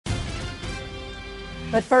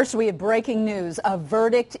But first, we have breaking news. A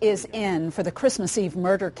verdict is in for the Christmas Eve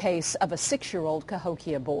murder case of a 6-year-old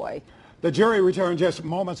Cahokia boy. The jury returned just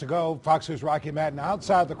moments ago. Fox News' Rocky Madden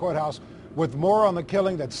outside the courthouse with more on the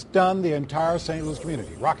killing that stunned the entire St. Louis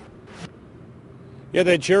community. Rocky. Yeah,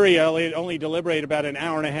 the jury only deliberated about an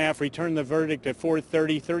hour and a half, returned the verdict at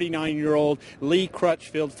 4:30. 39-year-old Lee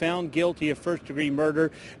Crutchfield found guilty of first-degree murder.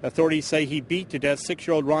 Authorities say he beat to death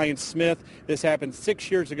 6-year-old Ryon Smith. This happened 6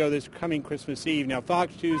 years ago this coming Christmas Eve. Now,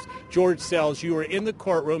 Fox 2's George Sells, you were in the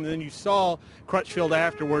courtroom, and then you saw Crutchfield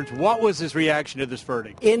afterwards. What was his reaction to this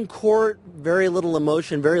verdict? In court, very little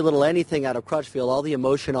emotion, very little anything out of Crutchfield. All the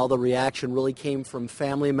emotion, all the reaction really came from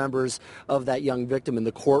family members of that young victim in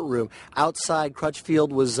the courtroom. Outside, Crutchfield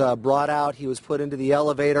was brought out. He was put into the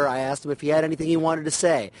elevator. I asked him if he had anything he wanted to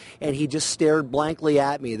say, and he just stared blankly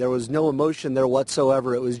at me. There was no emotion there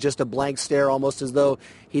whatsoever. It was just a blank stare, almost as though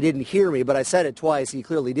he didn't hear me, but I said it twice. He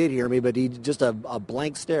clearly did hear me, but he just a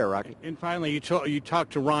blank stare, Rocky. And finally, you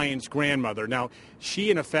talked to Ryan's grandmother. Now,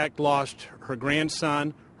 she, in effect, lost her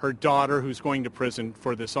grandson, her daughter, who's going to prison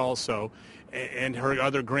for this also, and her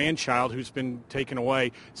other grandchild who's been taken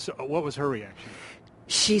away. So what was her reaction?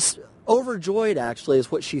 She's overjoyed, actually,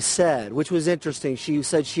 is what she said, which was interesting. She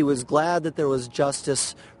said she was glad that there was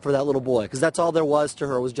justice for that little boy, because that's all there was to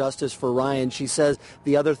her, was justice for Ryon. She says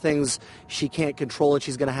the other things she can't control, and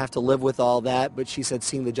she's going to have to live with all that, but she said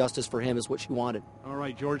seeing the justice for him is what she wanted. All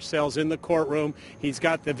right, George Sells in the courtroom. He's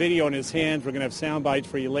got the video in his hands. We're going to have sound bites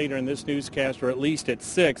for you later in this newscast, or at least at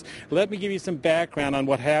 6. Let me give you some background on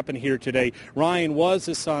what happened here today. Ryon was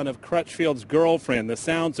the son of Crutchfield's girlfriend. The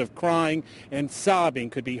sounds of crying and sobbing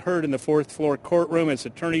could be heard in the fourth-floor courtroom as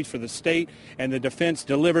attorneys for the state and the defense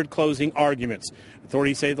delivered closing arguments.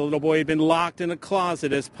 Authorities say the little boy had been locked in a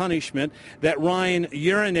closet as punishment, that Ryon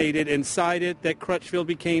urinated inside it, that Crutchfield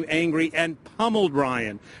became angry and pummeled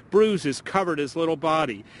Ryon. Bruises covered his little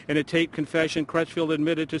body. In a taped confession, Crutchfield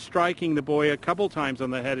admitted to striking the boy a couple times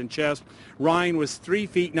on the head and chest. Ryon was 3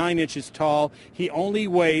 feet 9 inches tall. He only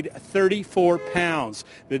weighed 34 pounds.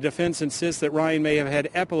 The defense insists that Ryon may have had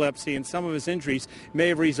epilepsy and some of his injuries may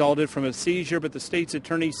have resulted from a seizure, but the state's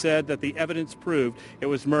attorney said that the evidence proved it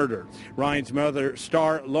was murder. Ryon's mother,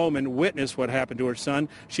 Star Lohman, witnessed what happened to her son.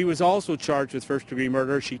 She was also charged with first-degree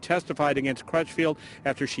murder. She testified against Crutchfield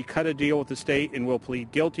after she cut a deal with the state and will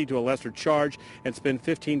plead guilty to a lesser charge and spend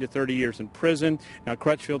 15 to 30 years in prison. Now,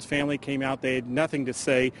 Crutchfield's family came out. They had nothing to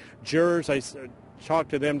say. Jurors, I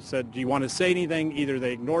talked to them, said, do you want to say anything? Either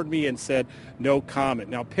they ignored me and said no comment.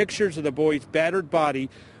 Now, pictures of the boy's battered body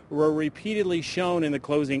were repeatedly shown in the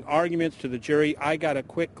closing arguments to the jury. I got a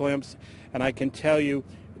quick glimpse, and I can tell you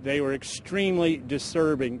they were extremely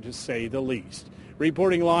disturbing, to say the least.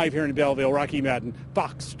 Reporting live here in Belleville, Rocky Madden,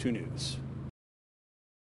 Fox 2 News.